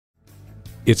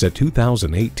It's a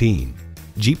 2018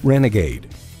 Jeep Renegade.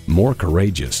 More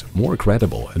courageous, more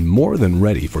credible, and more than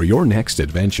ready for your next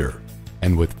adventure.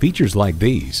 And with features like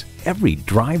these, every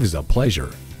drive is a pleasure.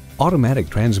 Automatic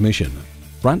transmission,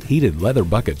 front heated leather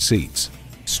bucket seats,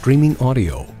 streaming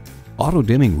audio,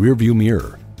 auto-dimming rearview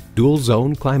mirror, dual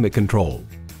zone climate control,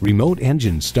 remote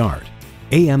engine start,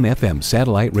 AM/FM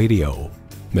satellite radio,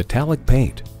 metallic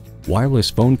paint,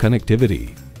 wireless phone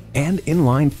connectivity, and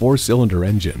inline 4-cylinder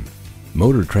engine.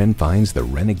 Motor Trend finds the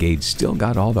Renegade still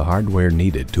got all the hardware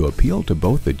needed to appeal to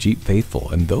both the Jeep faithful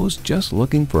and those just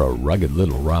looking for a rugged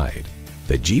little ride.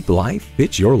 The Jeep life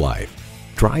fits your life.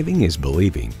 Driving is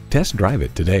believing. Test drive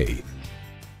it today.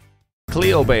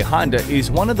 Cleo Bay Honda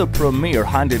is one of the premier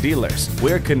Honda dealers.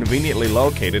 We're conveniently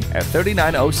located at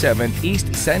 3907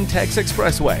 East Cen-Tex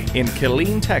Expressway in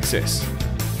Killeen, Texas.